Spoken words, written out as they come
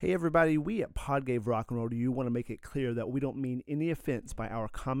Hey everybody, we at Pod Gave Rock and Roll to You want to make it clear that we don't mean any offense by our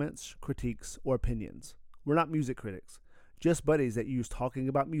comments, critiques, or opinions. We're not music critics, just buddies that use talking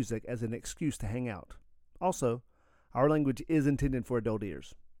about music as an excuse to hang out. Also, our language is intended for adult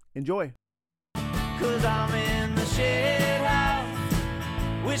ears. Enjoy! 'Cause I'm in the shed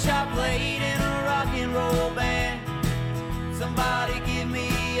house. Wish I played in a rock and roll band. Somebody give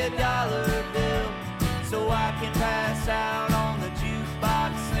me a dollar bill so I can pass out on the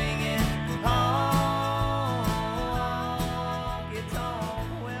jukebox singing honky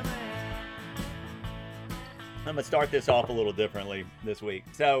tonk women. I'm gonna start this off a little differently this week.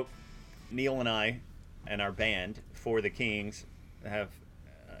 So, Neil and I and our band For the Kings have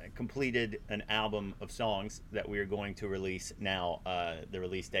completed an album of songs that we are going to release now. The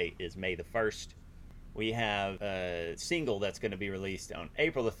release date is May the 1st. We have a single that's going to be released on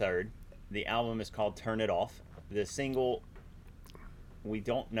April the 3rd. The album is called Turn It Off. The single, we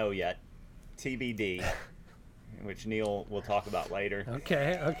don't know yet, TBD, which Neil will talk about later.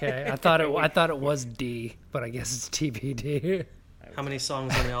 Okay. I thought it was D, but I guess it's TBD. How many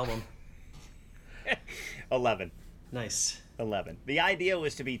songs on the album? 11. Nice. 11. The idea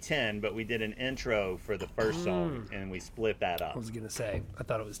was to be 10, but we did an intro for the first song, and we split that up. I was going to say, I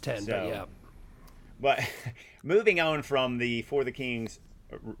thought it was 10, So, but yeah. But moving on from the For the Kings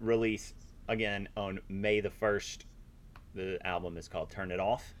release, again, on May the 1st, the album is called Turn It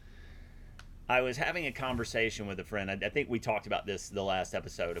Off. I was having a conversation with a friend. I think we talked about this the last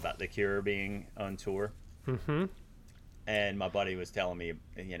episode, about The Cure being on tour. Mm-hmm. And my buddy was telling me,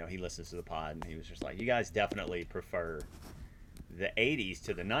 you know, he listens to the pod, and he was just like, you guys definitely prefer the 80s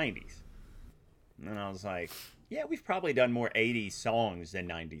to the 90s. And I was like, yeah, we've probably done more 80s songs than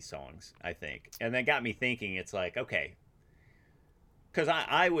 90s songs, I think. And that got me thinking, it's like, okay, because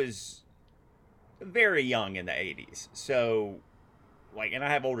I was very young in the 80s. So, like, and I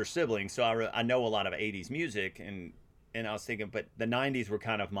have older siblings, so I know a lot of 80s music. And I was thinking, but the 90s were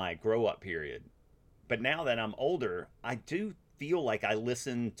kind of my grow-up period. But now that I'm older, I do feel like I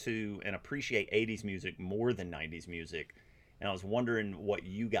listen to and appreciate 80s music more than 90s music. And I was wondering what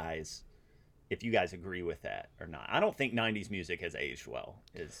you guys, if you guys agree with that or not. I don't think 90s music has aged well,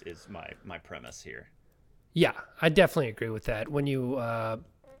 is my premise here. Yeah, I definitely agree with that. When you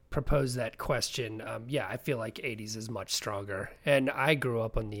propose that question, yeah, I feel like 80s is much stronger. And I grew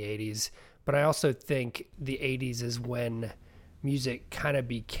up in the 80s, but I also think the 80s is when music kind of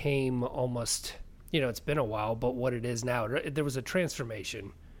became almost, you know, it's been a while, but what it is now. There was a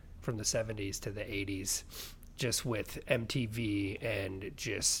transformation from the 70s to the 80s, just with MTV and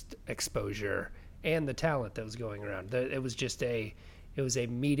just exposure and the talent that was going around. It was a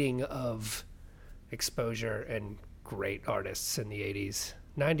meeting of exposure and great artists in the 80s.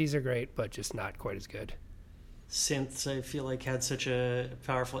 90s are great, but just not quite as good. Synths, I feel like, had such a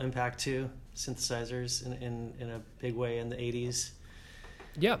powerful impact too. Synthesizers in a big way in the 80s.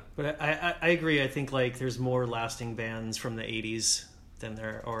 Yeah. But I agree. I think like there's more lasting bands from the 80s than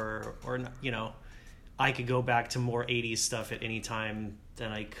there, or you know, I could go back to more 80s stuff at any time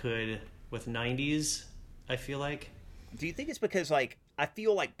than I could with 90s, I feel like. Do you think it's because, like, I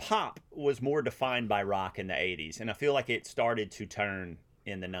feel like pop was more defined by rock in the 80s, and I feel like it started to turn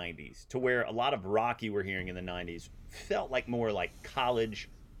in the 90s, to where a lot of rock you were hearing in the 90s felt like more like college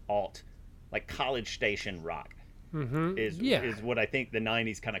alt, like college station rock. Mm-hmm. Is what I think the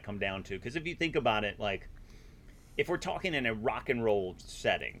 90s kind of come down to. Because if you think about it, like, if we're talking in a rock and roll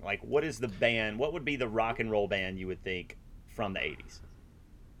setting, like, what would be the rock and roll band you would think from the 80s?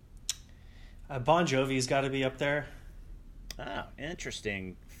 Bon Jovi's got to be up there. Oh,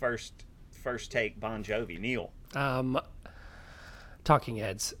 interesting. First take Bon Jovi. Neil. Talking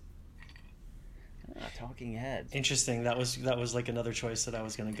Heads. Talking Heads. Interesting. That was like another choice that I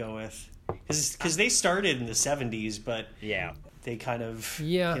was going to go with. Because they started in the 70s, but yeah, they kind of,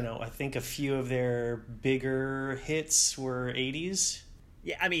 yeah, you know, I think a few of their bigger hits were 80s.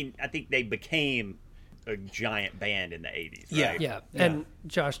 Yeah, I mean, I think they became a giant band in the 80s, right? Yeah. And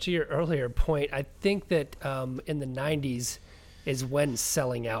Josh, to your earlier point, I think that in the 90s is when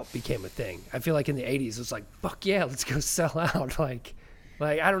selling out became a thing. I feel like in the 80s it was like, fuck yeah, let's go sell out. Like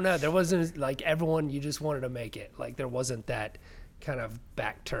I don't know, there wasn't like everyone, you just wanted to make it. Like there wasn't that kind of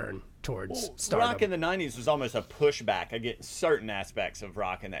back turn towards stardom. Rock in the 90s was almost a pushback against certain aspects of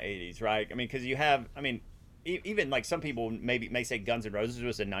rock in the 80s, right? I mean, because you have, I mean, even like some people may say Guns N' Roses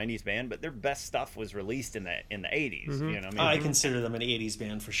was a 90s band, but their best stuff was released in the 80s. Mm-hmm. You know what I mean? I consider them an 80s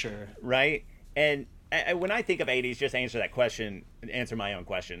band for sure. Right? And when I think of 80s, just answer my own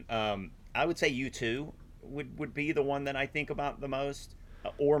question. I would say U2 would be the one that I think about the most.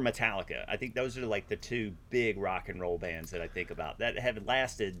 or Metallica. I think those are like the two big rock and roll bands that I think about that have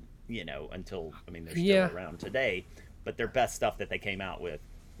lasted, until, I mean, they're still around today, but their best stuff that they came out with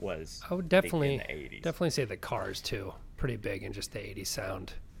was I would in definitely the 80s. definitely say the Cars too. Pretty big in just the 80s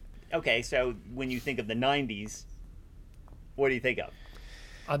sound. Okay, so when you think of the 90s, what do you think of?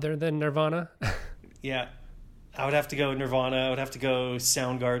 Other than Nirvana? Yeah, I would have to go Nirvana. I would have to go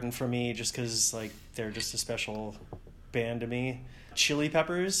Soundgarden for me, just because like they're just a special band to me. Chili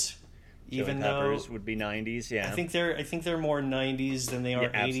Peppers, Chili Peppers would be 90s. Yeah, I think they're more 90s than they are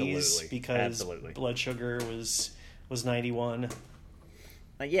 80s because absolutely. Blood Sugar was 91.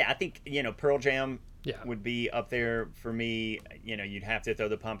 Yeah, I think Pearl Jam Yeah. would be up there for me. You'd have to throw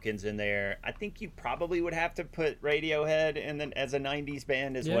the Pumpkins in there. I think you probably would have to put Radiohead in as a 90s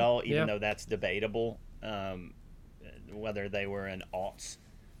band as well, even though that's debatable, whether they were an aughts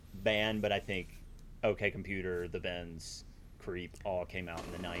band. But I think OK Computer, The Bends, Creep all came out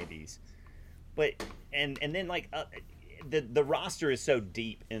in the 90s. But and then like the roster is so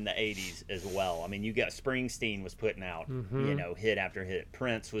deep in the 80s as well. I mean, you got Springsteen was putting out, hit after hit.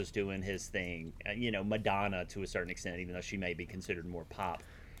 Prince was doing his thing. Madonna to a certain extent, even though she may be considered more pop.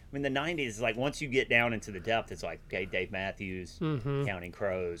 I mean, the 90s, like, once you get down into the depth, it's like, okay, Dave Matthews, Counting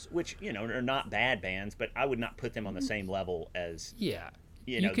Crows, which, are not bad bands, but I would not put them on the same level as,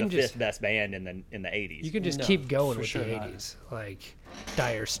 the fifth best band in the 80s. You can just keep going with the 80s. Like,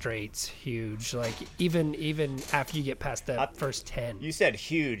 Dire Straits, huge. Like, even after you get past the first 10. You said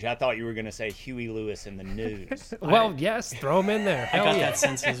huge. I thought you were going to say Huey Lewis and the News. Well, yes, throw them in there. I got that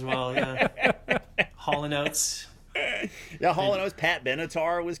sense as well, yeah. Hall & Oates. Yeah, Hall & Oates. Pat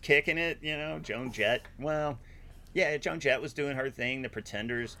Benatar was kicking it, Joan Jett. Well, yeah, Joan Jett was doing her thing. The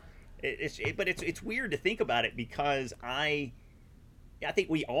Pretenders. But it's weird to think about it because I think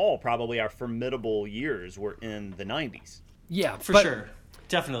we all probably, our formidable years were in the 90s. Yeah, for sure.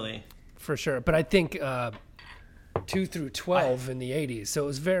 Definitely. For sure. But I think 2 through 12 in the 80s. So it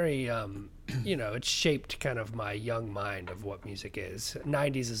was very, it shaped kind of my young mind of what music is.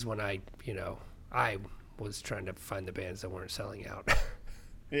 90s is when I was trying to find the bands that weren't selling out.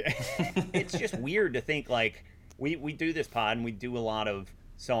 It's just weird to think, like, we do this pod and we do a lot of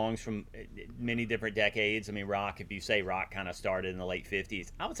songs from many different decades. I mean, rock, if you say rock kind of started in the late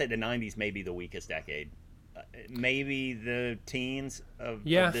 50s, I would say the 90s may be the weakest decade. Maybe the teens of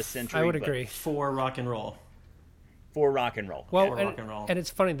this century. I would agree. For rock and roll. For rock and roll. Well, rock and roll. And it's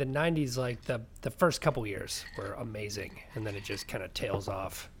funny, the 90s, like the first couple years were amazing, and then it just kind of tails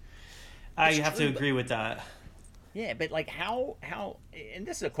off. I have to agree with that. Yeah, but like how, and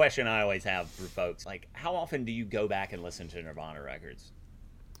this is a question I always have for folks, like how often do you go back and listen to Nirvana records?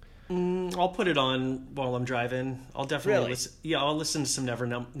 I'll put it on while I'm driving. I'll definitely Really? I'll listen to some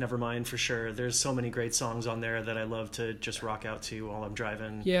Nevermind for sure. There's so many great songs on there that I love to just rock out to while I'm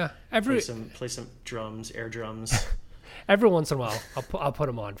driving. Yeah, play some drums, air drums. Every once in a while, I'll put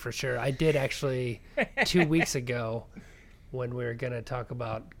them on for sure. I did actually 2 weeks ago when we were gonna talk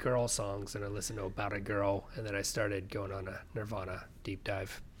about girl songs, and I listened to About a Girl, and then I started going on a Nirvana deep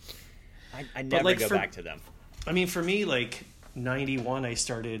dive. I never go back to them. I mean, for me, like 91, I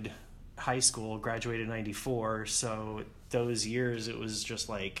started high school, graduated 94, so those years it was just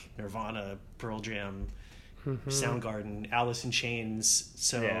like Nirvana, Pearl Jam, Soundgarden, Alice in Chains.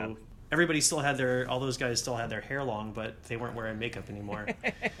 So everybody still had all those guys still had their hair long, but they weren't wearing makeup anymore.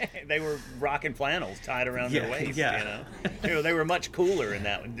 They were rocking flannels tied around their waist. Yeah. They were much cooler in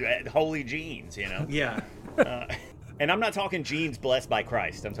that holy jeans. Yeah. And I'm not talking jeans blessed by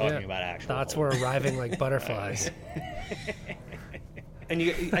Christ. I'm talking about actual. Thoughts were arriving like butterflies. And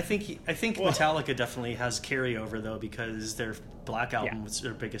I think Metallica definitely has carryover though, because their Black Album was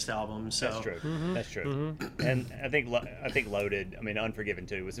their biggest album. So that's true. That's true. And I think Loaded. I mean, Unforgiven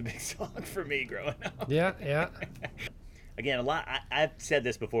 2 was a big song for me growing up. Yeah. Again, I've said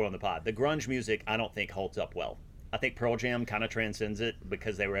this before on the pod. The grunge music I don't think holds up well. I think Pearl Jam kind of transcends it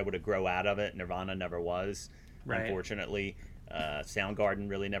because they were able to grow out of it. Nirvana never was, unfortunately. Soundgarden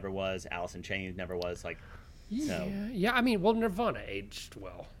really never was. Alice in Chains never was. Like. Yeah. I mean, well, Nirvana aged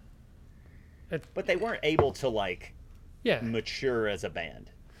well, but they weren't able to mature as a band.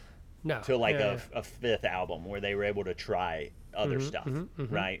 No, to a fifth album where they were able to try other stuff,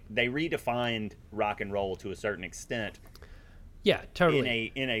 right? They redefined rock and roll to a certain extent. Yeah,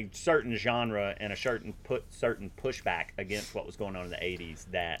 totally. In a certain genre and a certain pushback against what was going on in the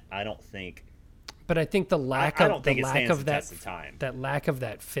 80s that I don't think. But I think the lack of that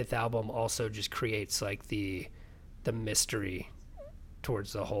fifth album also just creates like the mystery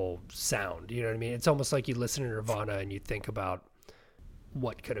towards the whole sound. You know what I mean? It's almost like you listen to Nirvana and you think about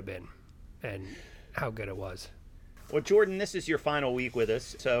what could have been and how good it was. Well, Jordan, this is your final week with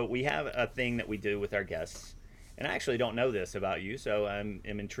us, so we have a thing that we do with our guests. And I actually don't know this about you, so I'm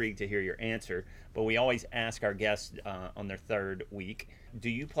intrigued to hear your answer. But we always ask our guests on their third week, do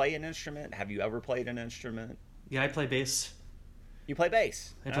you play an instrument? Have you ever played an instrument? Yeah, I play bass. You play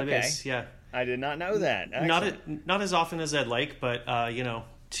bass? I play bass, yeah. I did not know that. Not as often as I'd like, but,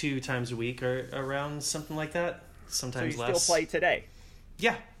 2 times a week or around something like that. Sometimes so you less. still play today?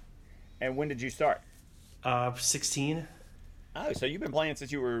 Yeah. And when did you start? 16. Oh, so you've been playing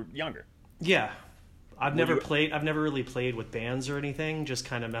since you were younger? Yeah. I've never really played with bands or anything, just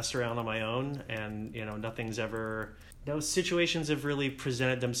kind of messed around on my own, and no situations have really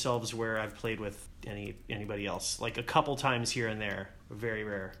presented themselves where I've played with anybody else. Like a couple times here and there, very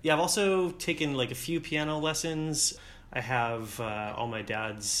rare. Yeah, I've also taken like a few piano lessons. I have all my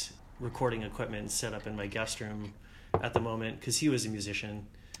dad's recording equipment set up in my guest room at the moment because he was a musician.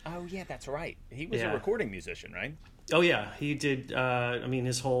 Oh yeah, that's right. He was a recording musician, right? Oh yeah, he did.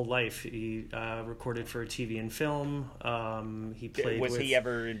 His whole life he recorded for TV and film. He played. Was he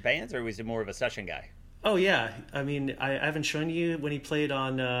ever in bands, or was he more of a session guy? Oh yeah, I haven't shown you when he played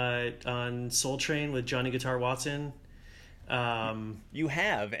on Soul Train with Johnny Guitar Watson. You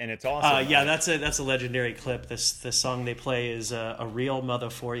have, and it's awesome. Yeah, that's a legendary clip. This song they play is a real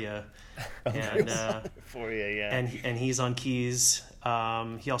mother for you, and for you, yeah. And he's on keys.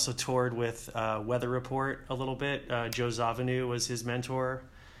 He also toured with Weather Report a little bit. Joe Zawinul was his mentor.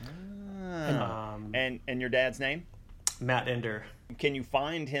 And your dad's name? Matt Ender. Can you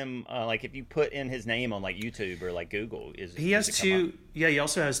find him? Like if you put in his name on like YouTube or like Google, he has two? Yeah, he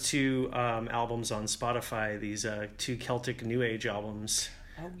also has 2 albums on Spotify. These 2 Celtic New Age albums.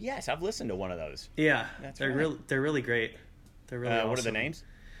 Oh yes, I've listened to one of those. Yeah, they're really great. They're really awesome. What are the names?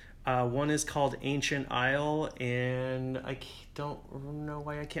 One is called Ancient Isle, and I don't know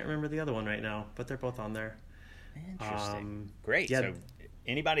why I can't remember the other one right now, but they're both on there. Interesting. Great. Yeah. So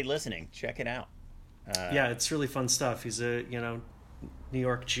anybody listening, check it out. Yeah, it's really fun stuff. He's a New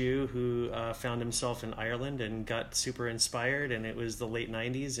York Jew who found himself in Ireland and got super inspired, and it was the late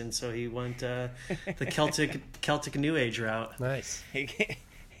 90s, and so he went the Celtic New Age route. Nice.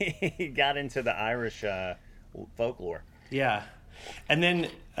 He got into the Irish folklore. Yeah. And then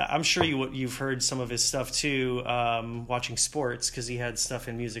I'm sure you've heard some of his stuff too, watching sports, because he had stuff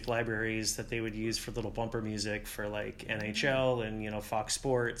in music libraries that they would use for little bumper music for like NHL and Fox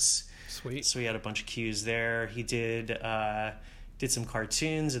Sports. Sweet. So he had a bunch of cues there. He did some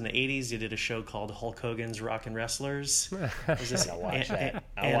cartoons in the 80s. He did a show called Hulk Hogan's Rockin' Wrestlers. I'll watch that.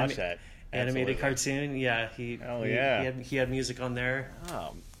 I'll watch that. Animated cartoon. Yeah, he had music on there.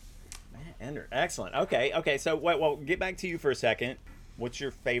 Oh. Ender. Excellent. Okay. So, well, get back to you for a second. What's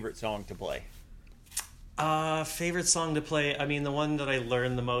your favorite song to play? Favorite song to play? I mean, the one that I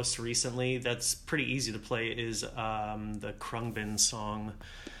learned the most recently that's pretty easy to play is the Krungbin song.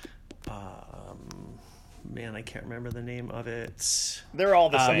 Man, I can't remember the name of it. They're all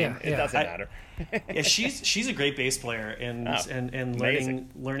the same. It doesn't matter. Yeah, she's a great bass player, and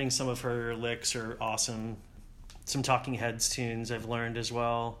learning some of her licks are awesome. Some Talking Heads tunes I've learned as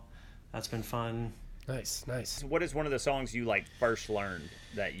well. That's been fun. Nice. What is one of the songs you first learned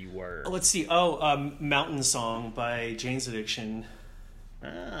that you were? Let's see. Mountain Song by Jane's Addiction.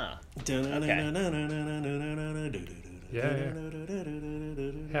 Ah. Yeah.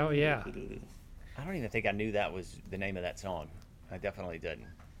 Hell yeah. I don't even think I knew that was the name of that song. I definitely didn't.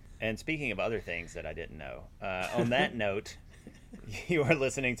 And speaking of other things that I didn't know, on that note, you are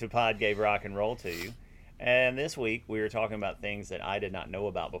listening to Pod Gave Rock and Roll to you. And this week, we were talking about things that I did not know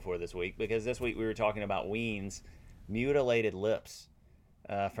about before this week, because this week we were talking about Ween's Mutilated Lips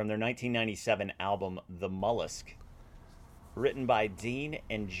from their 1997 album, The Mollusk, written by Dean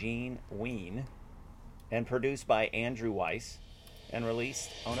and Jean Ween, and produced by Andrew Weiss, and released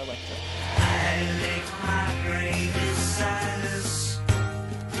on Elektra. I lick my grave beside us.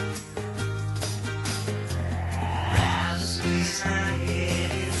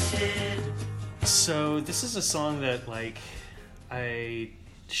 So this is a song that I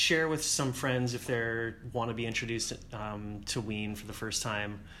share with some friends if they want to be introduced to Ween for the first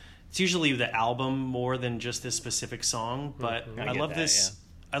time. It's usually the album more than just this specific song, but I love this. Yeah.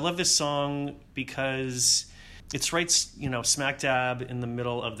 I love this song because it's right, smack dab in the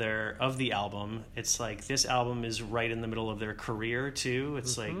middle of the album. It's like this album is right in the middle of their career too.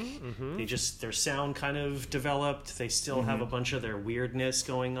 It's their sound kind of developed. They still have a bunch of their weirdness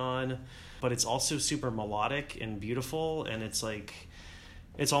going on, but it's also super melodic and beautiful, and it's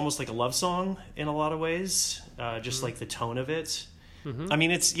almost like a love song in a lot of ways, just like the tone of it. I mean,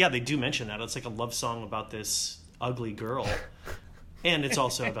 they do mention that. It's like a love song about this ugly girl, and it's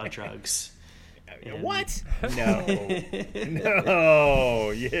also about drugs. And- What? No.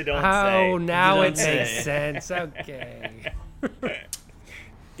 No, you don't say. Oh, now You it don't makes say. sense. Okay.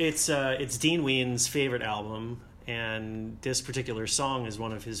 It's Dean Ween's favorite album, and this particular song is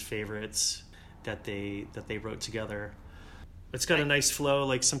one of his favorites that they wrote together. It's got a nice flow.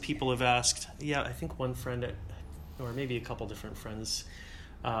 Like some people have asked. Yeah, I think one friend or maybe a couple different friends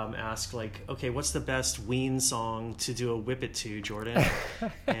asked, like, okay, what's the best Ween song to do a Whippet to, Jordan?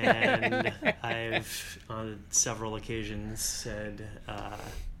 And I've on several occasions said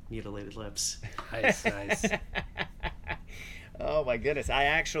Mutilated Lips. Nice. Oh my goodness! I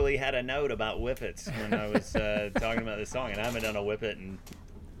actually had a note about Whippets when I was talking about this song, and I haven't done a Whippet in,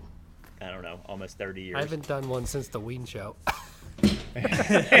 I don't know, almost 30 years. I haven't done one since the Ween show.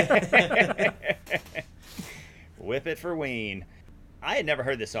 Whippet for Ween. I had never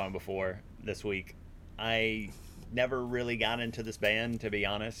heard this song before this week. I never really got into this band, to be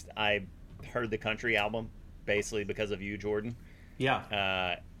honest. I heard the country album basically because of you, Jordan.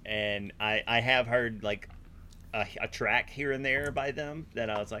 Yeah. And I have heard like a track here and there by them that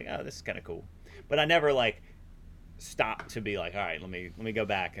I was like, oh, this is kind of cool. But I never like stopped to be like, all right, let me go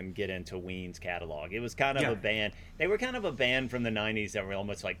back and get into Ween's catalog. It was kind of a band. They were kind of a band from the 90s that were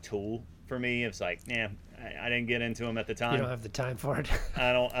almost like Tool for me. It's like, yeah, I didn't get into them at the time. You don't have the time for it.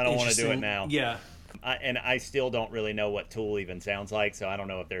 I don't want to do it now. Yeah. And I still don't really know what Tool even sounds like, so I don't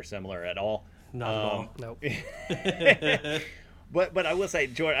know if they're similar at all. Not at all. Nope. But I will say,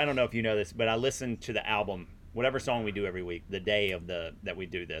 Jordan, I don't know if you know this, but I listen to the album, whatever song we do every week, the day of that we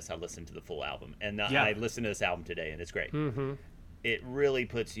do this, I listen to the full album. And I listened to this album today, and it's great. Mm-hmm. It really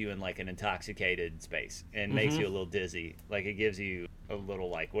puts you in like an intoxicated space and makes you a little dizzy. Like it gives you a little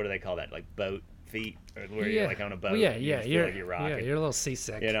like, what do they call that? Like boat feet, or where you're like on a boat. Well, yeah, you yeah. just feel like you're rocking. Yeah, you're a little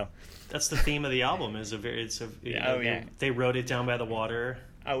seasick. You know. That's the theme of the album. They wrote it down by the water.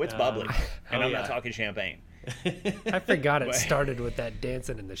 Oh, it's bubbly, and I'm not yeah. talking champagne. I forgot it started with that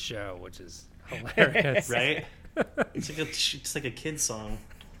dancing in the show, which is hilarious. Right? It's like a kid's song.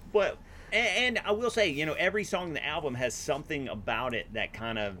 But and I will say, you know, every song in the album has something about it that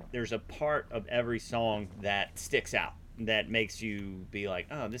kind of, there's a part of every song that sticks out, that makes you be like,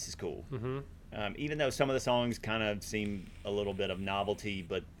 oh, this is cool. Mm-hmm. Even though some of the songs kind of seem a little bit of novelty,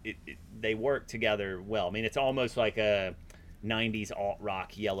 but they work together well. I mean, it's almost like a 90s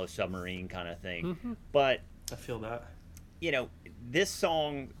alt-rock Yellow Submarine kind of thing. Mm-hmm. But I feel that. You know, this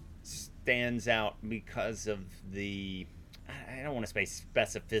song stands out because of the, I don't want to say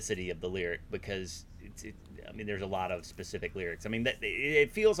specificity of the lyric, because I mean, there's a lot of specific lyrics. I mean,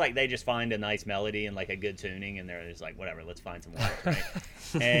 it feels like they just find a nice melody and like a good tuning, and they're just like, whatever, let's find some words, right?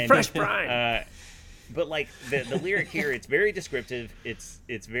 And, fresh brine. But like the lyric here, it's very descriptive.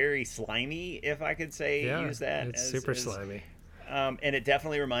 It's very slimy, if I could say, use that. It's super slimy. And it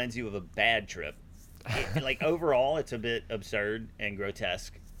definitely reminds you of a bad trip. Like overall, it's a bit absurd and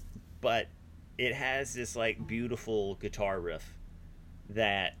grotesque, but it has this like beautiful guitar riff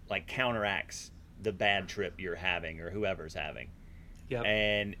that like counteracts the bad trip you're having or whoever's having. Yep.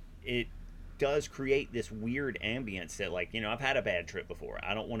 And it does create this weird ambience that, like, you know, I've had a bad trip before.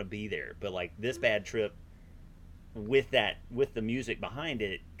 I don't want to be there, but like this bad trip with the music behind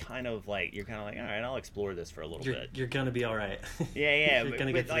it, kind of like, you're kind of like, all right, I'll explore this for a little bit. You're gonna be all right. Yeah. You're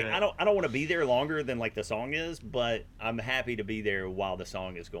gonna but get like, through I don't want to be there longer than like the song is, but I'm happy to be there while the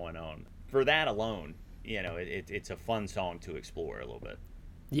song is going on. For that alone, you know, it's a fun song to explore a little bit.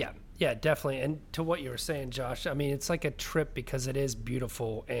 Yeah, definitely. And to what you were saying, Josh, I mean, it's like a trip because it is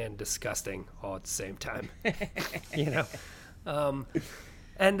beautiful and disgusting all at the same time. You know?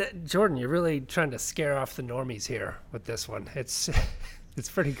 And Jordan, you're really trying to scare off the normies here with this one. It's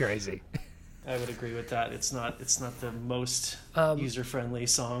pretty crazy. I would agree with that. It's not the most user-friendly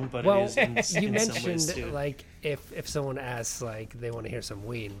song, but well, it is you in some ways mentioned too. like if someone asks like they want to hear some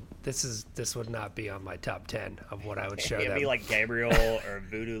Ween, this would not be on my top 10 of what I would show It'd them. be like Gabriel or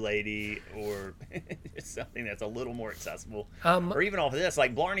Voodoo Lady or something that's a little more accessible. Or even off of this,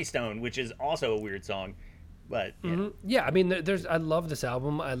 like Blarney Stone, which is also a weird song. But yeah, I mean, I love this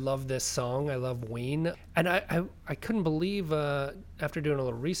album. I love this song. I love Ween, and I couldn't believe after doing a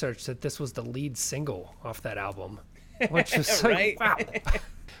little research that this was the lead single off that album, which was right? like, wow.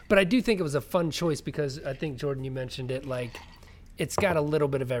 But I do think it was a fun choice because I think, Jordan, you mentioned it, like it's got a little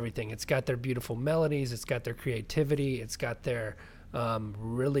bit of everything. It's got their beautiful melodies, it's got their creativity, it's got their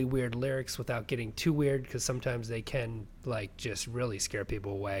really weird lyrics without getting too weird, because sometimes they can like just really scare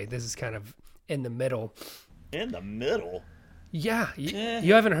people away. This is kind of in the middle. In the middle? Yeah,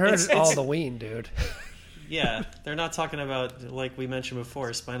 you haven't heard all the Ween, dude. Yeah, they're not talking about, like we mentioned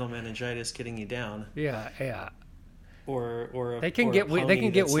before, spinal meningitis getting you down. Yeah. or They can or a get pony they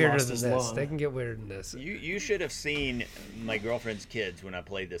can get that's weirder lost than his this. lung. They can get weirder than this. You should have seen my girlfriend's kids when I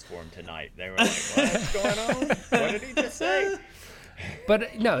played this for them tonight. They were like, "What's going on? What did he just say?"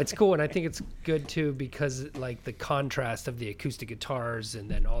 But no, it's cool, and I think it's good too because like the contrast of the acoustic guitars and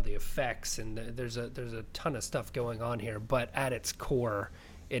then all the effects, and there's a ton of stuff going on here. But at its core,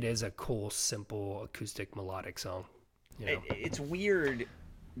 it is a cool, simple acoustic melodic song. You know? It's weird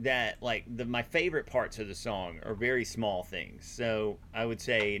that like my favorite parts of the song are very small things. So I would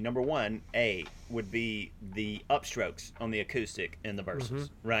say number one, would be the upstrokes on the acoustic in the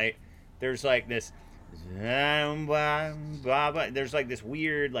verses, right? There's like this. There's like this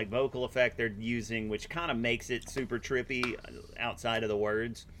weird like vocal effect they're using, which kind of makes it super trippy outside of the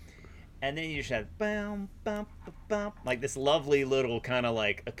words. And then you just have bum, bum, bum, like this lovely little kind of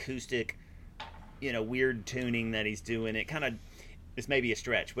like acoustic, weird tuning that he's doing. It kind of, this may be a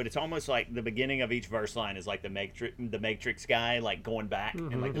stretch, but it's almost like the beginning of each verse line is like the Matrix guy like going back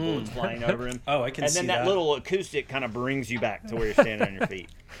and like the bullets flying over him. Oh, I can see that. And then that little acoustic kind of brings you back to where you're standing on your feet.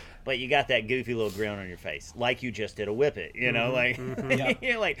 But you got that goofy little grin on your face, like you just did a Whippet,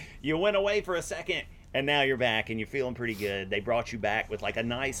 like you went away for a second, and now you're back, and you're feeling pretty good. They brought you back with like a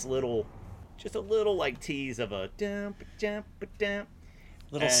nice little, just a little like tease of a dump,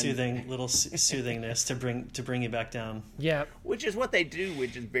 Little soothingness to bring you back down. Yeah, which is what they do,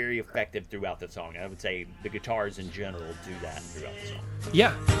 which is very effective throughout the song. I would say the guitars in general do that throughout the song.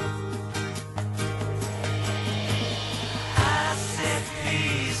 yeah. I said,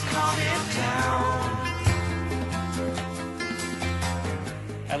 please calm it down.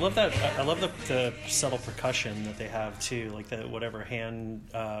 I love that. I love the subtle percussion that they have too, like the whatever hand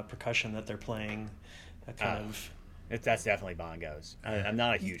percussion that they're playing. That kind of. That's definitely bongos. I'm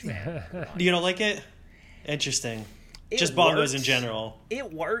not a huge fan. You don't like it? Interesting. It Just bongos works. in general.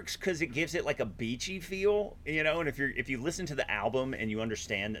 It works because it gives it like a beachy feel, and if you listen to the album and you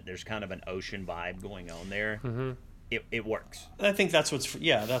understand that there's kind of an ocean vibe going on there, it works. I think that's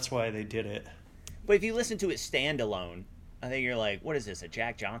that's why they did it. But if you listen to it standalone, I think you're like, what is this, a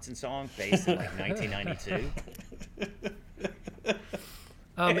Jack Johnson song based in like 1992?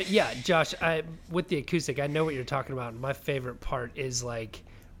 Yeah, Josh, with the acoustic, I know what you're talking about. My favorite part is like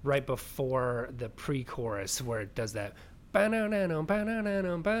right before the pre-chorus where it does that. There's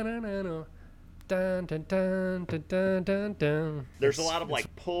a lot of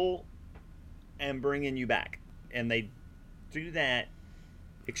like pull and bringing you back, and they do that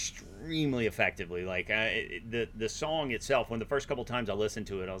extremely effectively. Like the song itself, when the first couple times I listened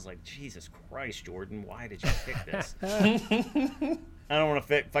to it, I was like, Jesus Christ, Jordan, why did you pick this? I don't want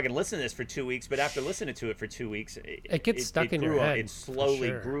to fucking listen to this for 2 weeks, but after listening to it for 2 weeks, it gets stuck in your head. It slowly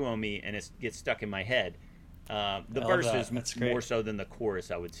sure. grew on me, and it gets stuck in my head. The verse is more so than the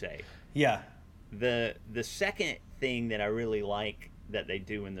chorus, I would say. Yeah. The second thing that I really like that they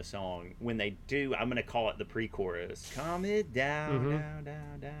do in the song, when they do, I'm going to call it the pre-chorus. Calm it down,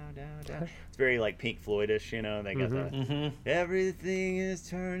 down. It's very like Pink Floydish, They got the everything is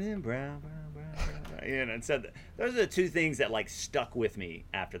turning brown. And so those are the two things that like stuck with me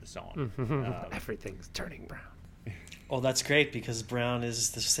after the song. Everything's turning brown. Oh, that's great because brown is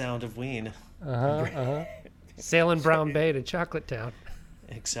the sound of Ween. Sailing Brown Bay to Chocolate Town.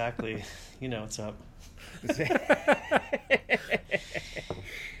 Exactly. You know what's up.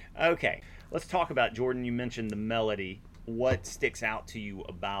 Okay, let's talk about, Jordan, you mentioned the melody. What sticks out to you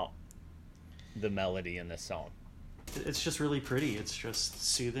about the melody in this song? It's just really pretty. It's just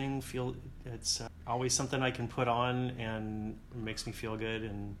soothing. It's always something I can put on and it makes me feel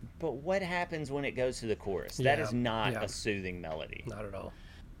good. But what happens when it goes to the chorus? That is not a soothing melody. Not at all.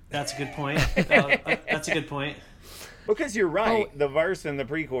 That's a good point. That's a good point. Because you're right, the verse and the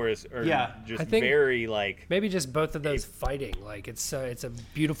pre-chorus are just very like maybe just both of those fighting. Like it's a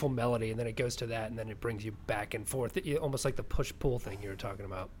beautiful melody, and then it goes to that, and then it brings you back and forth, almost like the push-pull thing you were talking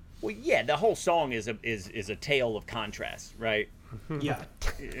about. Well, yeah, the whole song is a tale of contrast, right? Yeah,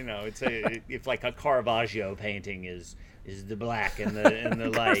 it's like a Caravaggio painting is the black and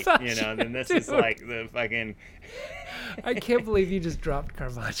the light, then this is like the fucking. I can't believe you just dropped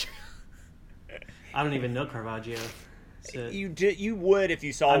Caravaggio. I don't even know Caravaggio. You would if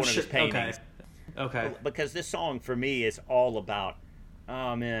you saw one of his paintings. Okay. Because this song for me is all about,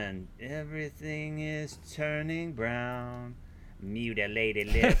 oh man, everything is turning brown,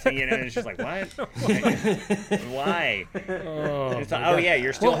 mutilated lips. It's just like, what? Why? Oh yeah,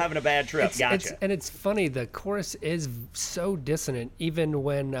 you're still having a bad trip. Gotcha. And it's funny. The chorus is so dissonant. Even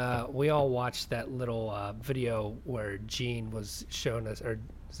when we all watched that little video where Gene was showing us,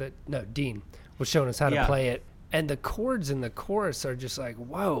 Dean was showing us how to play it And the chords in the chorus are just like,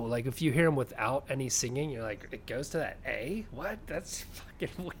 whoa. Like if you hear them without any singing, you're like, it goes to that A? What? That's fucking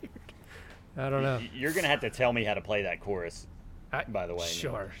weird. I don't know. You're going to have to tell me how to play that chorus, by the way.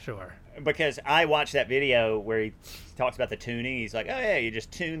 Sure. Because I watched that video where he talks about the tuning. He's like, oh, yeah, you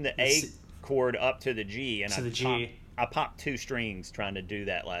just tune the A chord up to the G. And I popped 2 strings trying to do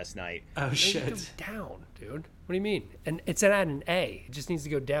that last night. Oh, shit. Go down, dude. What do you mean? And it's at an A. It just needs to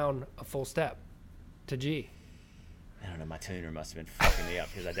go down a full step to G. I don't know. My tuner must have been fucking me up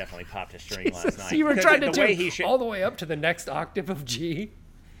because I definitely popped a string last night. So you were trying to tune all the way up to the next octave of G?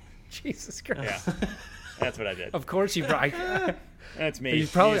 Jesus Christ. Yeah. That's what I did. Of course you probably... That's me. You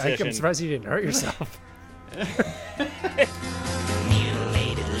probably, I'm surprised you didn't hurt yourself. Mutilated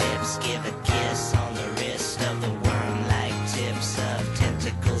lips give a kiss on the wrist of the worm-like tips of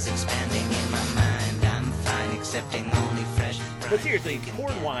tentacles expanding in my mind. I'm fine accepting only fresh. But seriously,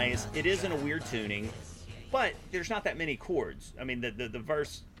 chord-wise, it is in a weird tuning, but there's not that many chords. I mean, the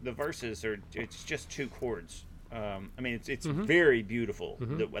verses are, it's just 2 chords. I mean, it's very beautiful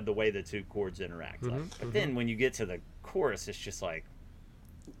the way the 2 chords interact. But then when you get to the chorus, it's just like,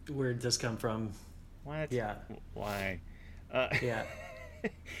 where did this come from? what? Yeah. Why? Yeah.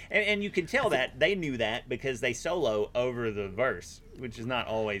 And you can tell that they knew that because they solo over the verse, which is not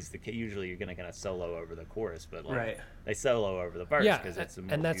always the case. Usually you're going to kind of solo over the chorus, but like they solo over the verse because it's a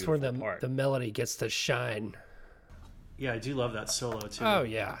more and that's where part. the melody gets to shine. Yeah, I do love that solo too. Oh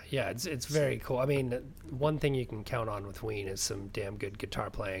yeah, it's very cool. I mean, one thing you can count on with Ween is some damn good guitar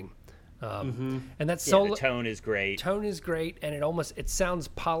playing, and that solo the tone is great. Tone is great, and it sounds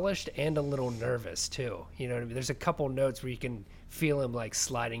polished and a little nervous too. You know what I mean? There's a couple notes where you can feel him like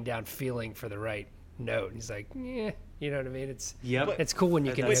sliding down, feeling for the right note, and he's like, yeah, you know what I mean? It's cool when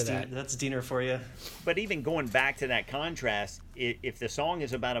you can hear that. That's Diener for you. But even going back to that contrast, if the song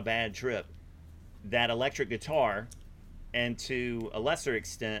is about a bad trip, that electric guitar, and to a lesser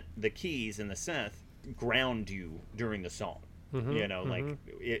extent, the keys and the synth ground you during the song. You know, like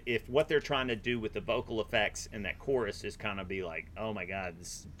if what they're trying to do with the vocal effects and that chorus is kind of be like, oh my God,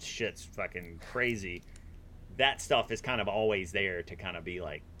 this shit's fucking crazy. That stuff is kind of always there to kind of be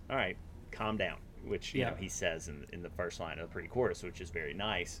like, all right, calm down, which you know he says in the first line of the pre-chorus, which is very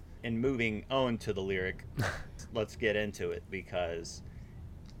nice. And moving on to the lyric, let's get into it because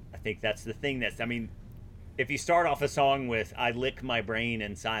I think that's the thing I mean, if you start off a song with "I lick my brain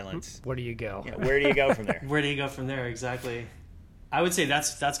in silence," where do you go? Where do you go from there? Where do you go from there? Exactly. I would say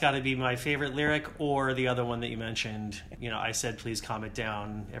that's got to be my favorite lyric, or the other one that you mentioned. You know, I said, "Please calm it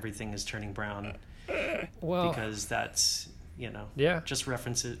down. Everything is turning brown." Well, because that's just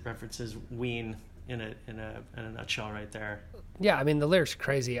references Ween in a nutshell right there. Yeah, I mean the lyrics are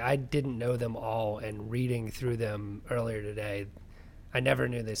crazy. I didn't know them all, and reading through them earlier today, I never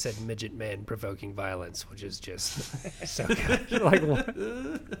knew they said midget man provoking violence, which is just so good. Like, what?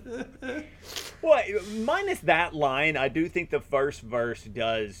 Well, minus that line, I do think the first verse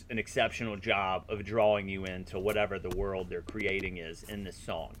does an exceptional job of drawing you into whatever the world they're creating is in this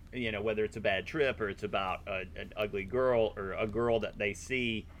song. You know, whether it's a bad trip or it's about an ugly girl or a girl that they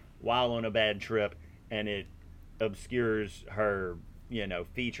see while on a bad trip and it obscures her, you know,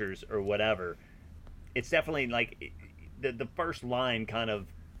 features or whatever. It's definitely like... The first line kind of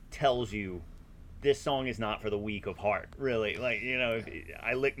tells you this song is not for the weak of heart, really. Like, you know,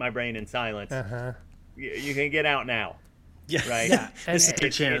 I lick my brain in silence. You can get out now. Yeah. Right? Yeah. This is a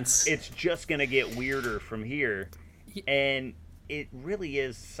good chance. It's just going to get weirder from here. And it really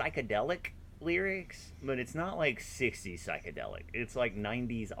is psychedelic lyrics, but it's not like 60s psychedelic. It's like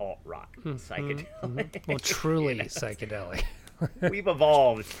 90s alt-rock psychedelic. Well, truly psychedelic. We've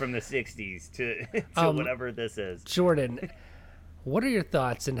evolved from the 60s to whatever this is. Jordan, what are your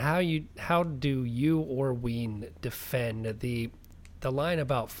thoughts and how do you or Ween defend the line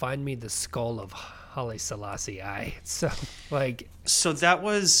about "Find me the skull of Haile Selassie I"? So I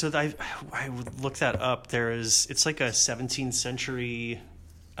would look that up. It's like a 17th century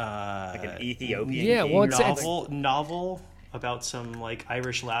like an Ethiopian novel about some like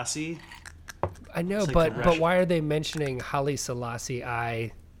Irish lassie. I know, but why are they mentioning Haile Selassie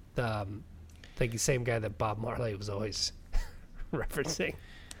I, the same guy that Bob Marley was always referencing?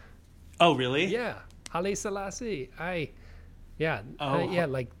 Oh, really? Yeah, Haile Selassie I. Yeah,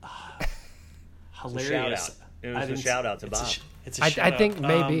 like hilarious. It was a shout out to Bob. I think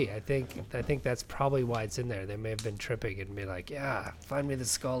maybe. I think that's probably why it's in there. They may have been tripping and be like, "Yeah, find me the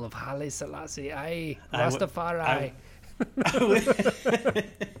skull of Haile Selassie I, Rastafari."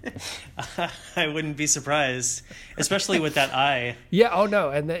 I wouldn't be surprised, especially with that I. Yeah. Oh no.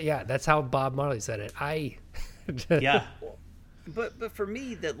 And that's how Bob Marley said it. I. Yeah. But for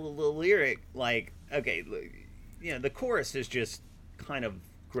me, the lyric, like, okay, the chorus is just kind of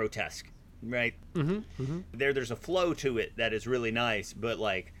grotesque, right? There's a flow to it that is really nice, but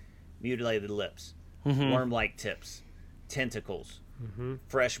like mutilated lips, worm-like tips, tentacles,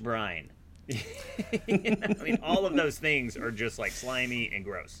 fresh brine. I mean, all of those things are just like slimy and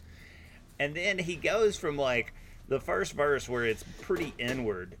gross. And then he goes from like the first verse where it's pretty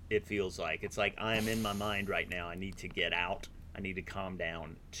inward, it feels like. It's like, I am in my mind right now. I need to get out. I need to calm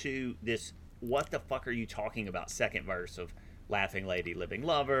down. To this, what the fuck are you talking about? Second verse of laughing lady, living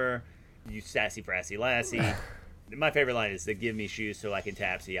lover, you sassy frassy lassie. My favorite line is the give me shoes so I can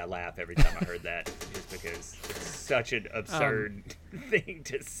tapsy. I laugh every time I heard that just because it's such an absurd thing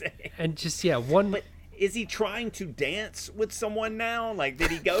to say. And just, one... But is he trying to dance with someone now? Like,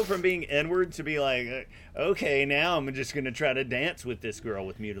 did he go from being inward to be like, okay, now I'm just going to try to dance with this girl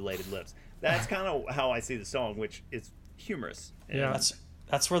with mutilated lips? That's kind of how I see the song, which is humorous. Yeah.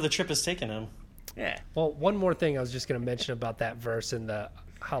 That's where the trip is taking him. Yeah. Well, one more thing I was just going to mention about that verse in the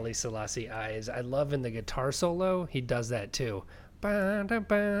Haile Selassie I is I love in the guitar solo, he does that too. He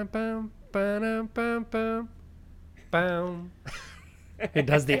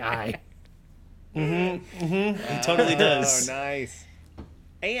does the I. He totally does. Oh, nice.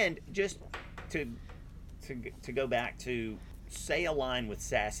 And just to go back to say a line with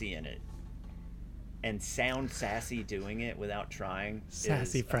sassy in it and sound sassy doing it without trying.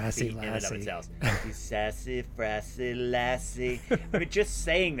 Sassy frassy in and of lassie. itself. You sassy frassy lassie. I mean, just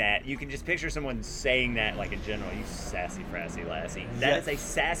saying that, you can just picture someone saying that like in general. You sassy frassy lassie. That is a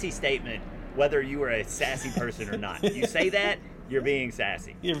sassy statement, whether you are a sassy person or not. You say that, you're being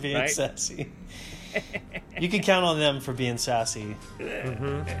sassy. You're being right? sassy. You can count on them for being sassy.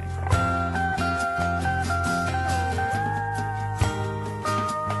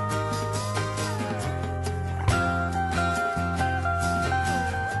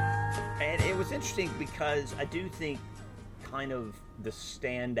 Interesting because I do think kind of the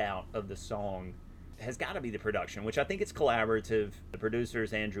standout of the song has got to be the production, which I think it's collaborative. The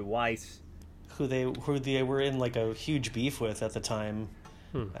producer's Andrew Weiss, who they were in like a huge beef with at the time,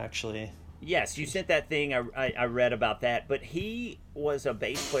 actually. Yes, you sent that thing. I read about that, but he was a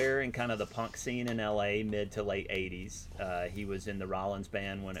bass player in kind of the punk scene in LA mid to late 80s. He was in the Rollins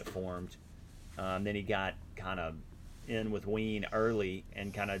band when it formed. Then he got kind of in with Ween early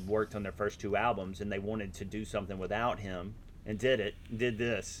and kind of worked on their first two albums, and they wanted to do something without him and did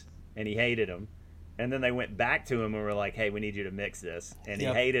this, and he hated them. And then they went back to him and were like, hey, we need you to mix this. And he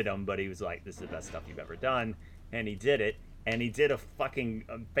hated them, but he was like, this is the best stuff you've ever done. And he did it, and he did a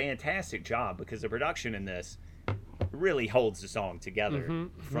fantastic job because the production in this really holds the song together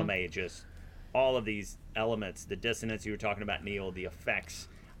from a just all of these elements, the dissonance you were talking about, Neil, the effects.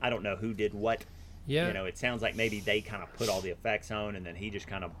 I don't know who did what. Yeah. You know, it sounds like maybe they kind of put all the effects on and then he just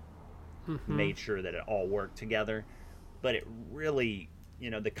kind of made sure that it all worked together. But it really,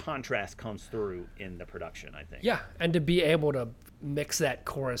 the contrast comes through in the production, I think. Yeah, and to be able to mix that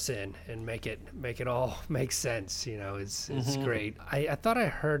chorus in and make it all make sense, is great. I thought I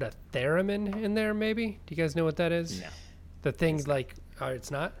heard a theremin in there, maybe. Do you guys know what that is? No. The things like, it's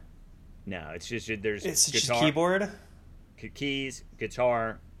not? No, it's just there's It's guitar, just keyboard, keys,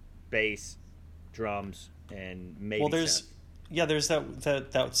 guitar, bass, drums, and maybe there's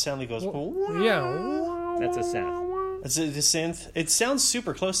that sound that goes. Yeah. That's a synth. It's a synth. It sounds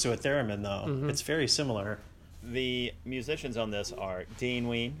super close to a theremin, though. It's very similar. The musicians on this are Dean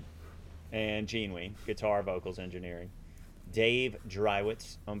Ween and Gene Ween, guitar, vocals, engineering. Dave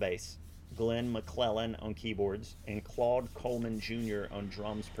Drywitz on bass. Glenn McClellan on keyboards. And Claude Coleman Jr. on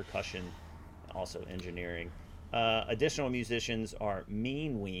drums, percussion, also engineering. Additional musicians are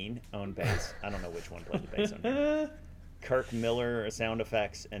Mean Ween on bass. I don't know which one played the bass on here. Kirk Miller, sound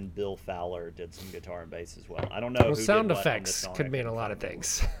effects, and Bill Fowler did some guitar and bass as well. I don't know who sound did what on effects this song. could mean a lot of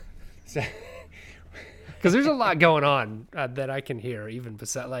things. Because there's a lot going on that I can hear, even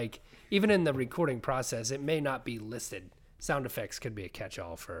in the recording process. It may not be listed. Sound effects could be a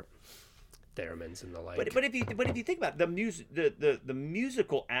catch-all for theremins and the like. But if you think about it, the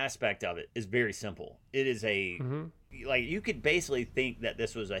musical aspect of it is very simple. It is like you could basically think that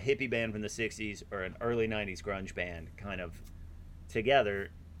this was a hippie band from the 60s or an early 90s grunge band kind of together,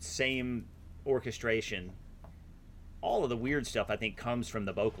 same orchestration. All of the weird stuff I think comes from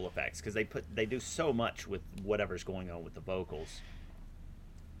the vocal effects because they do so much with whatever's going on with the vocals.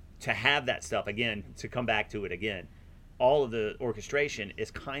 To have that stuff again, to come back to it again, all of the orchestration is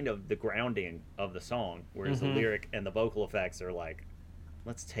kind of the grounding of the song, whereas the lyric and the vocal effects are like,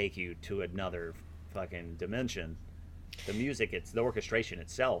 let's take you to another fucking dimension. The music, the orchestration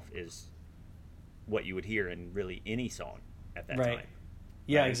itself is what you would hear in really any song at that time.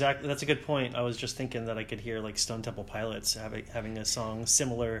 Yeah, right? exactly. That's a good point. I was just thinking that I could hear like Stone Temple Pilots having a song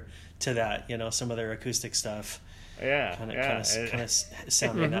similar to that. You know, some of their acoustic stuff. Yeah, Kind yeah. of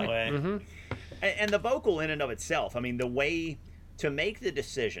sounding that way. And the vocal in and of itself, I mean, the way to make the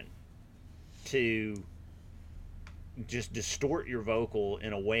decision to just distort your vocal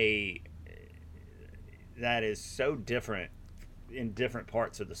in a way that is so different in different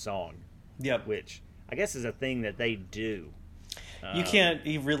parts of the song, Yep. which I guess is a thing that they do. You can't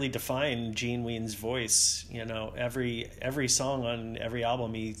really define Gene Ween's voice. You know, every song on every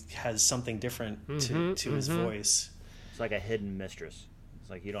album, he has something different to his voice. It's like a hidden mistress. It's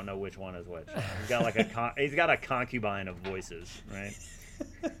like you don't know which one is which. He's got like he's got a concubine of voices, right?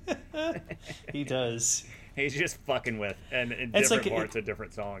 He does. He's just fucking with and in It's different like- parts of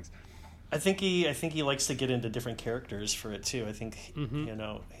different songs. I think he likes to get into different characters for it too. I think you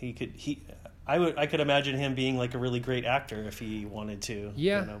know I could imagine him being like a really great actor if he wanted to.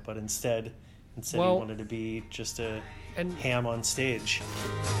 Yeah. You know, but instead Well- he wanted to be just a And ham on stage.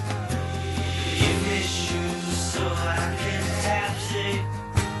 Give me shoes so I can tap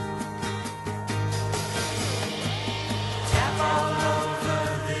it. Tap all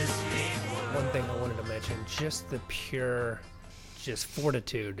over this game. one thing I wanted to mention, just the pure just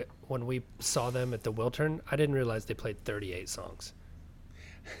fortitude. When we saw them at the Wiltern, I didn't realize they played 38 songs.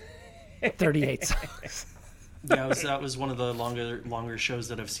 38 songs. Yeah, that was one of the longer shows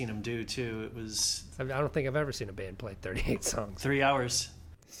that I've seen him do too. It was I don't think I've ever seen a band play 38 songs. 3 hours.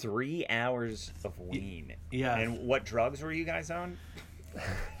 3 hours of Ween. Yeah. And what drugs were you guys on?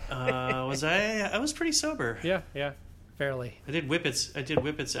 I was pretty sober. Yeah, fairly. I did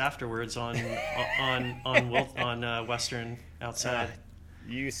Whippets afterwards on Western outside.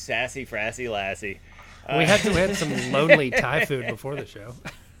 You sassy frassy lassie. We had some lonely Thai food before the show.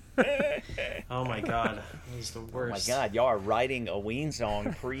 Oh my god, that was the Oh my worst. God, y'all are writing a Ween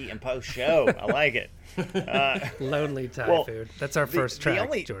song pre and post show. I like it. Lonely Thai Well, food. That's our first the track,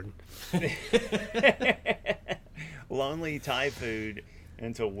 only- Jordan. Lonely Thai food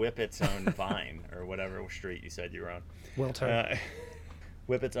into Whippets on Vine or whatever street you said you were on. Wiltern.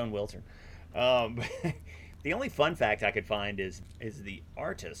 Whippets on Wiltern. The only fun fact I could find is the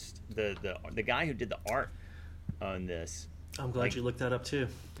artist, the guy who did the art on this. I'm glad you looked that up too.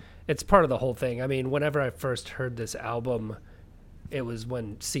 It's part of the whole thing. I mean, whenever I first heard this album, it was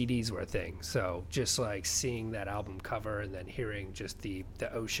when CDs were a thing. So just like seeing that album cover and then hearing just the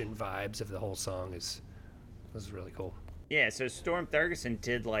ocean vibes of the whole song was really cool. Yeah, so Storm Thurgeson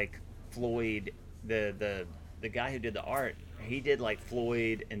did like Floyd, the guy who did the art. He did like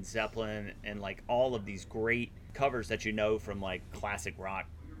Floyd and Zeppelin and like all of these great covers that you know from like classic rock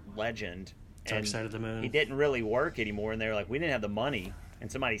legend. Dark And Side of the Moon. He didn't really work anymore, and they were like, we didn't have the money.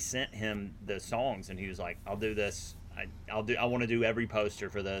 And somebody sent him the songs, and he was like, I'll do this. I want to do every poster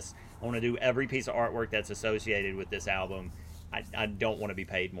for this. I want to do every piece of artwork that's associated with this album. I don't want to be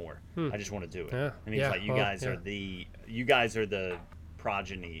paid more. I just want to do it. Yeah. And he's Yeah, like, you well, guys yeah. you guys are the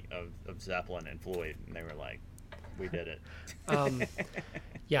progeny of Zeppelin and Floyd. And they were like, we did it.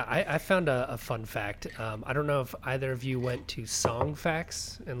 Yeah, I found a fun fact. I don't know if either of you went to Song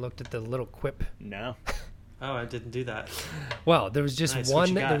Facts and looked at the little quip. No. Oh, I didn't do that. Well, there was just Nice, what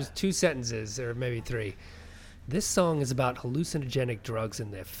you got? there's 2 sentences, or maybe 3. This song is about hallucinogenic drugs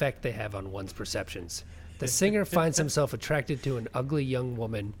and the effect they have on one's perceptions. The singer finds himself attracted to an ugly young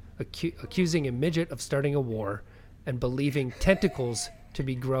woman, accusing a midget of starting a war, and believing tentacles to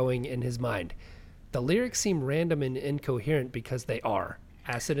be growing in his mind. The lyrics seem random and incoherent because they are.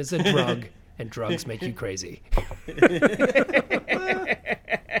 Acid is a drug, and drugs make you crazy.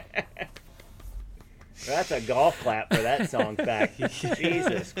 That's a golf clap for that song fact.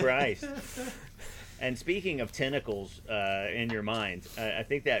 Jesus Christ. And speaking of tentacles in your mind, I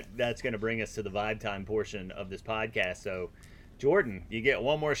think that's going to bring us to the vibe time portion of this podcast. So, Jordan, you get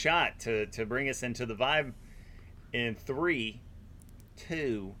one more shot to bring us into the vibe in 3,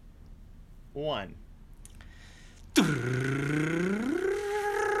 2, 1.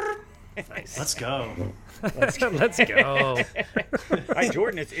 Nice. Let's go. Let's go. All right,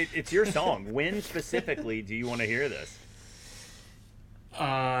 Jordan, it's your song. When specifically do you want to hear this?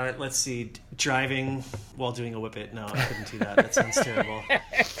 Let's see. Driving while doing a whippet. No, I couldn't do that. That sounds terrible.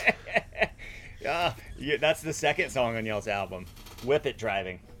 Yeah, that's the second song on y'all's album, Whippet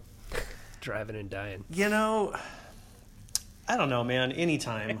Driving. Driving and dying. You know, I don't know, man.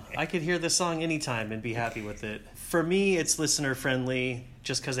 Anytime. I could hear this song anytime and be happy with it. For me, it's listener friendly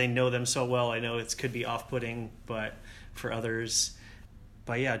just because I know them so well. I know it could be off-putting, but for others.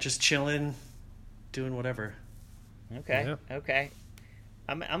 But yeah, just chilling, doing whatever. Okay, Yeah. okay.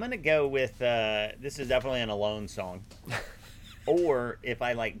 I'm going to go with, this is definitely an Alone song. Or if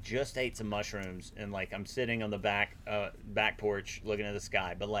I like just ate some mushrooms and like I'm sitting on the back porch looking at the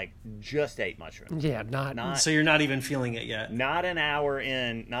sky, but like just ate mushrooms. Yeah, not So you're not even feeling it yet. Not an hour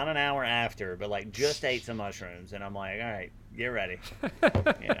in, not an hour after, but like just ate some mushrooms, and I'm like, all right, get ready.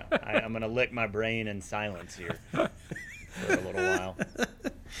 I'm gonna lick my brain in silence here for a little while.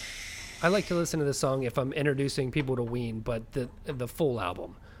 I like to listen to the song if I'm introducing people to Ween, but the full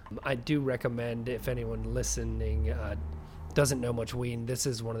album. I do recommend, if anyone listening doesn't know much Ween, this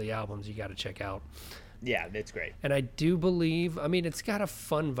is one of the albums you got to check out. Yeah, it's great. And I do believe, I mean, it's got a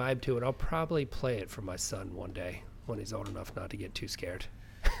fun vibe to it. I'll probably play it for my son one day when he's old enough not to get too scared.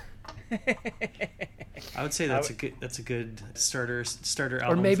 I would say that's a good starter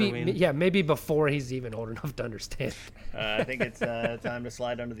album. Or maybe, for Ween. yeah, maybe before he's even old enough to understand. I think it's time to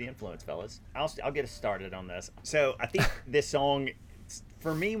slide under the influence, fellas. I'll get us started on this. So I think this song,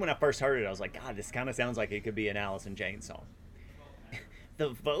 for me, when I first heard it, I was like, God, this kind of sounds like it could be an Alice in Chains song. The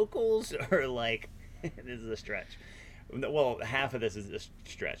vocals are like, this is a stretch. Well, half of this is a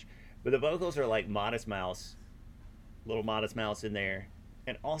stretch. But the vocals are like Modest Mouse, little Modest Mouse in there.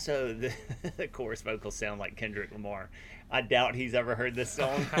 And also the chorus vocals sound like Kendrick Lamar. I doubt he's ever heard this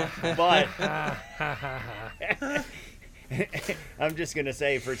song, but I'm just going to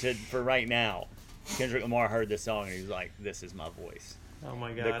say for right now, Kendrick Lamar heard this song and he was like, this is my voice. Oh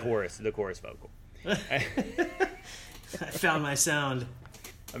my God. The chorus vocal. I found my sound.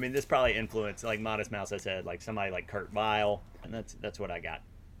 I mean, this probably influenced, like Modest Mouse, I said, like somebody like Kurt Vile, and that's what I got.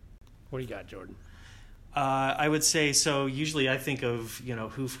 What do you got, Jordan? I would say, so usually I think of,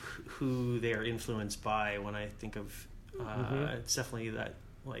 who they are influenced by when I think of, it's definitely that,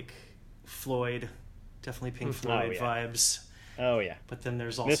 like, Floyd, definitely Pink Floyd vibes. Oh, yeah. But then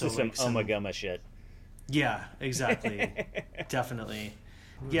there's also, this is like, some Umagumma shit. Yeah, exactly. Definitely.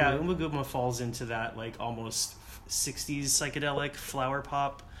 Yeah, Umagumma falls into that, like, almost 60s psychedelic flower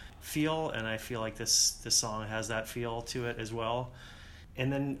pop feel, and I feel like this song has that feel to it as well.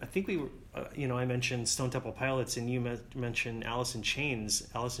 And then I think we were, I mentioned Stone Temple Pilots, and you mentioned Alice in Chains.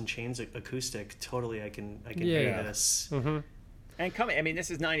 Alice in Chains acoustic, totally. I can hear this. Mm-hmm. And this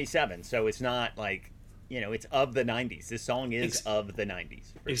is '97, so it's not like, it's of the '90s. This song is of the '90s.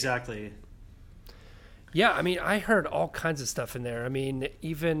 Exactly. Sure. Yeah, I mean, I heard all kinds of stuff in there. I mean,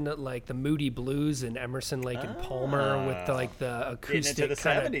 even like the Moody Blues and Emerson, Lake and Palmer with the acoustic, getting into the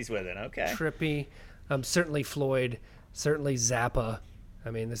 '70s with it. Okay, trippy. Certainly Floyd, certainly Zappa. I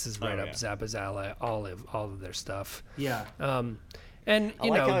mean, this is right up Zappa's alley. All of their stuff. Yeah. And I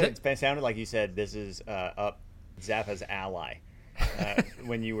like how it sounded like you said this is up Zappa's ally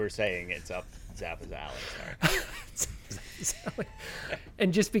when you were saying it's up Zappa's alley. Sorry.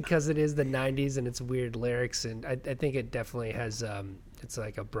 And just because it is the 90s and it's weird lyrics, and I think it definitely has it's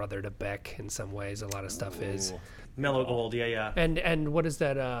like a brother to Beck in some ways. A lot of stuff is Mellow Gold. Yeah. And what is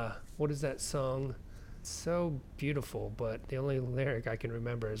that song? It's so beautiful, but the only lyric I can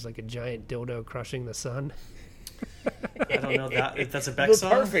remember is like a giant dildo crushing the sun. I don't know if that's a Beck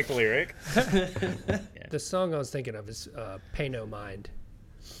song. Perfect lyric. The song I was thinking of is Pay No Mind.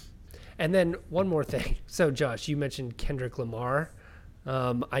 And then one more thing. So Josh, you mentioned Kendrick Lamar.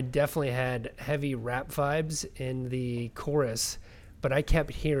 I definitely had heavy rap vibes in the chorus, but I kept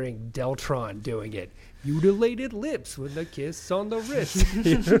hearing Deltron doing it. Mutilated lips with a kiss on the wrist.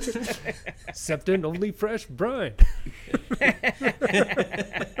 Accepting only fresh brine.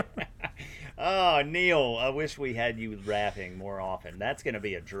 Oh, Neil, I wish we had you rapping more often. That's going to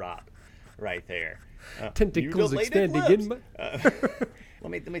be a drop right there. Tentacles expanding in my...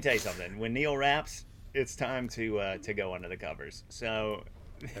 Let me tell you something. When Neil raps, it's time to go under the covers. So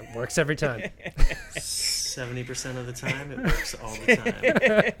it works every time. 70% of the time, it works all the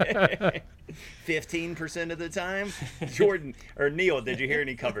time. 15% of the time, Jordan or Neil, did you hear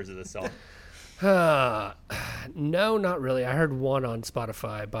any covers of this song? No, not really. I heard one on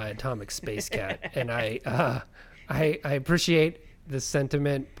Spotify by Atomic Space Cat, and I appreciate the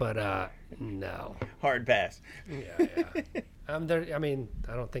sentiment, but no. Hard pass. Yeah. There. I mean,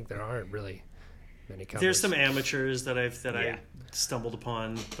 I don't think there aren't really many covers. There's some amateurs that I stumbled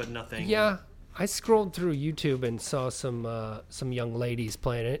upon, but nothing. Yeah, I scrolled through YouTube and saw some young ladies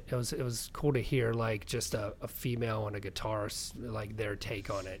playing it. It was cool to hear like just a female on a guitar, like their take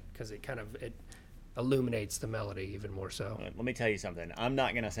on it, because it illuminates the melody even more so. Let me tell you something. I'm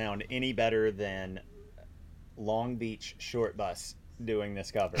not going to sound any better than Long Beach Short Bus doing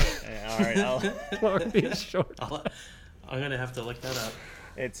this cover. All right, Long Beach Short. I'm going to have to look that up.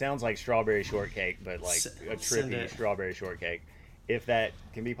 It sounds like Strawberry Shortcake, but like a trippy Strawberry Shortcake, if that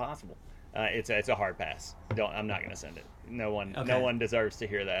can be possible. It's a hard pass. I'm not going to send it. No one deserves to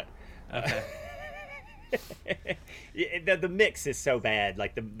hear that. Okay. The mix is so bad.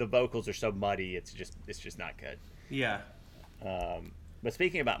 Like the vocals are so muddy. It's just not good. Yeah. But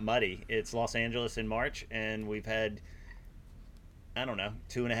speaking about muddy, it's Los Angeles in March, and we've had, I don't know,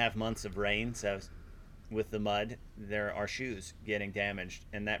 2.5 months of rain. So with the mud, there are shoes getting damaged,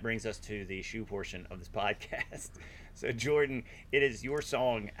 and that brings us to the shoe portion of this podcast. So Jordan, it is your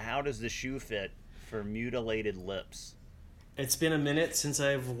song. How does the shoe fit for Mutilated Lips? It's been a minute since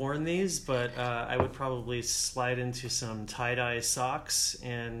I've worn these, but I would probably slide into some tie-dye socks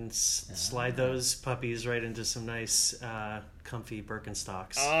and slide those puppies right into some nice, comfy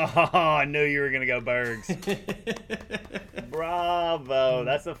Birkenstocks. Oh, I knew you were going to go Bergs. Bravo.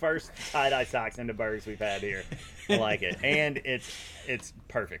 That's the first tie-dye socks into Bergs we've had here. I like it. And it's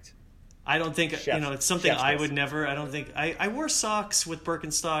perfect. I don't think, it's something I would never, I wore socks with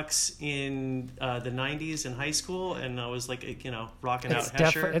Birkenstocks in the 90s in high school, and I was like, rocking out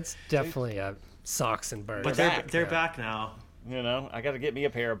Hesher. It's definitely socks and birds. But they're back now. I got to get me a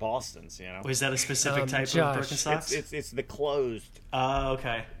pair of Bostons, Was that a specific type Josh, of Birkenstocks? It's the closed.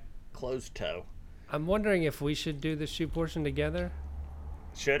 Okay. Closed toe. I'm wondering if we should do the shoe portion together.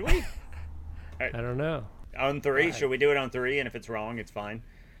 Should we? I don't know. On 3? Should we do it on 3? And if it's wrong, it's fine.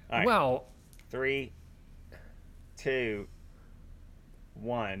 All right. Well, 3, 2,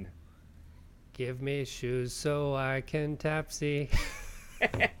 1. Give me shoes so I can tapsy.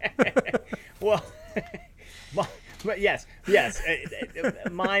 Well, but yes.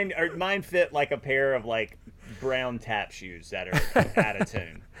 Mine fit like a pair of like brown tap shoes that are out of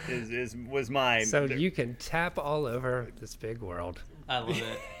tune. Was mine. So you can tap all over this big world. I love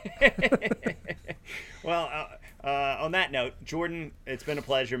it. Well, on that note, Jordan, it's been a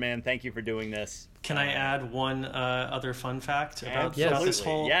pleasure, man. Thank you for doing this. Can I add one other fun fact about this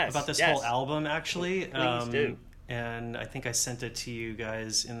whole album? Actually, please do. And I think I sent it to you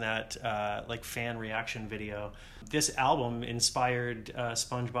guys in that fan reaction video. This album inspired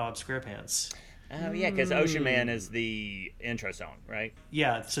SpongeBob SquarePants. Oh yeah, because Ocean Man is the intro song, right?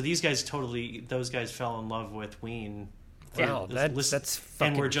 Yeah. So those guys fell in love with Ween. Wow, that's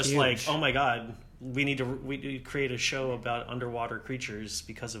fucking and we're just huge. like, oh my god, we need to create a show about underwater creatures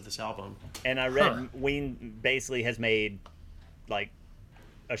because of this album. And I read Ween basically has made like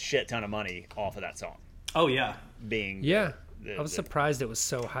a shit ton of money off of that song. Oh yeah, I was surprised it was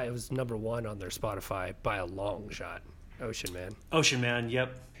so high. It was #1 on their Spotify by a long shot. Ocean Man.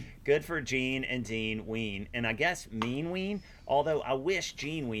 Yep. Good for Gene and Dean Ween, and I guess Mean Ween. Although I wish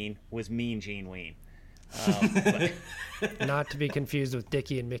Gene Ween was Mean Gene Ween. Not to be confused with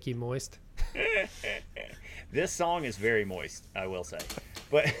Dickie and Mickey Moist. This song is very moist, I will say.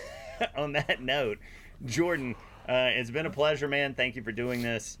 But on that note, Jordan, it's been a pleasure, man. Thank you for doing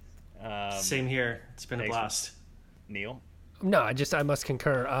this. Same here. It's been a blast. Neil? No, I must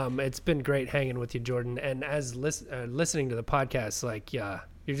concur. It's been great hanging with you, Jordan. And as listening to the podcast,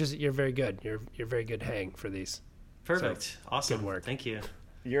 you're very good. You're very good hang for these. Perfect. So, awesome. Good work. Thank you.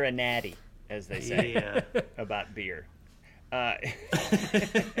 You're a natty, as they say about beer.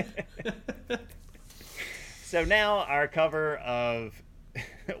 So now our cover of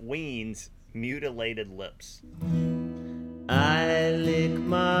Ween's Mutilated Lips. I lick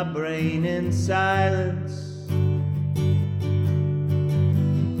my brain in silence,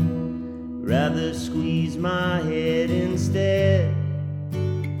 rather squeeze my head instead.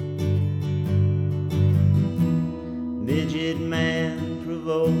 Midget man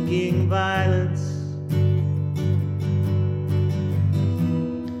provoking violence,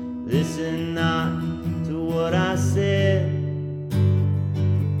 listen not to what I said.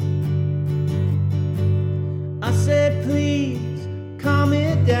 I said please calm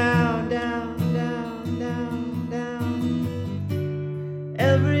it down, down, down, down, down.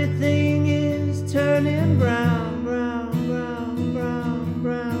 Everything is turning brown, brown, brown, brown,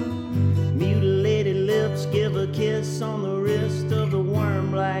 brown. Mutilated lips give a kiss on the wrist of the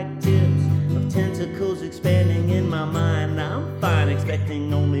worm-like tips of tentacles expanding in my mind. I'm fine,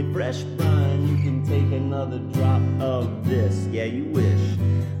 expecting only fresh brine. You can take another drop of this, yeah you wish.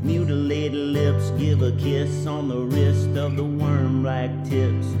 Mutilated lips give a kiss on the wrist of the worm-like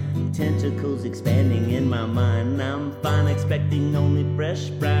tips, tentacles expanding in my mind. I'm fine, expecting only fresh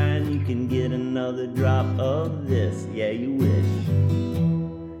brine. You can get another drop of this, yeah you wish.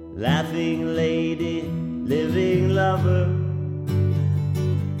 Laughing lady, living lover,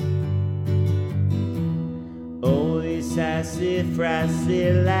 always sassy,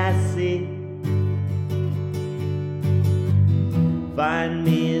 frassy, lassie. Find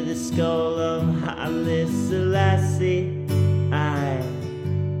me the skull of Haile Selassie, aye.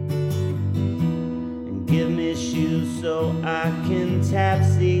 And give me shoes so I can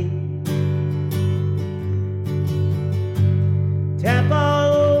tapsy.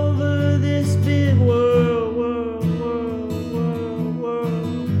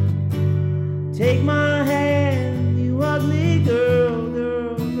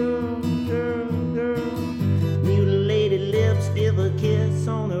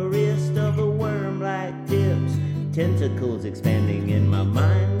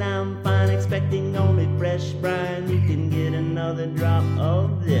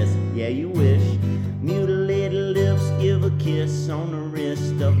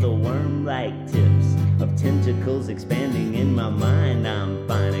 tentacles expanding in my mind. I'm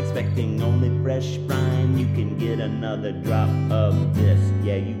fine, expecting only fresh brine. You can get another drop of this,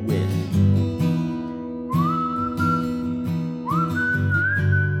 yeah, you wish.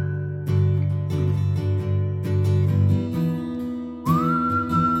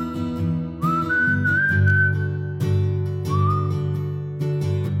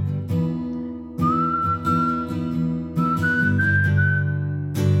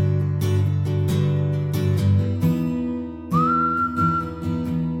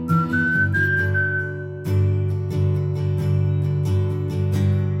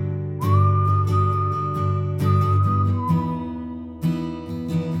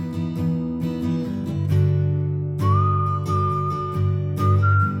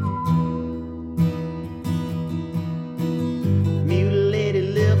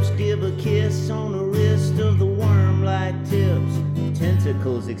 Mutilated lips give a kiss on the wrist of the worm-like tips.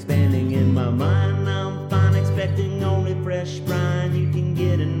 Tentacles expanding in my mind. I'm fine, expecting only fresh brine. You can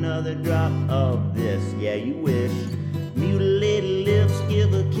get another drop of this, yeah, you wish. Mutilated lips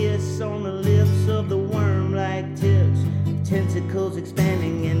give a kiss on the lips of the worm-like tips. Tentacles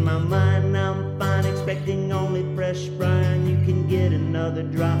expanding in my mind. I'm fine, expecting only fresh brine. You can get another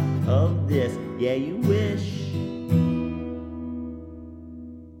drop of this, yeah, you wish.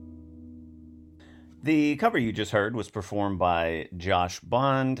 The cover you just heard was performed by Josh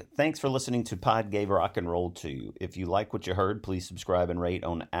Bond. Thanks for listening to Pod Gave Rock and Roll 2. If you like what you heard, please subscribe and rate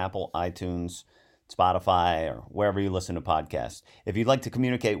on Apple, iTunes, Spotify, or wherever you listen to podcasts. If you'd like to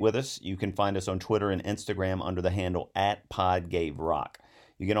communicate with us, you can find us on Twitter and Instagram under the handle @PodGaveRock.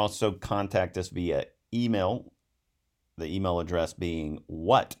 You can also contact us via email, the email address being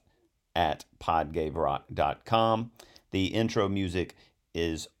what@podgaverock.com. The intro music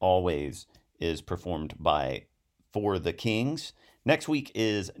is performed by For the Kings. Next week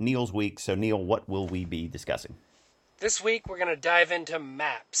is Neil's week. So, Neil, what will we be discussing? This week, we're going to dive into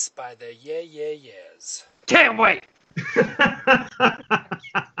Maps by the Yeah Yeah Yeahs. Can't wait!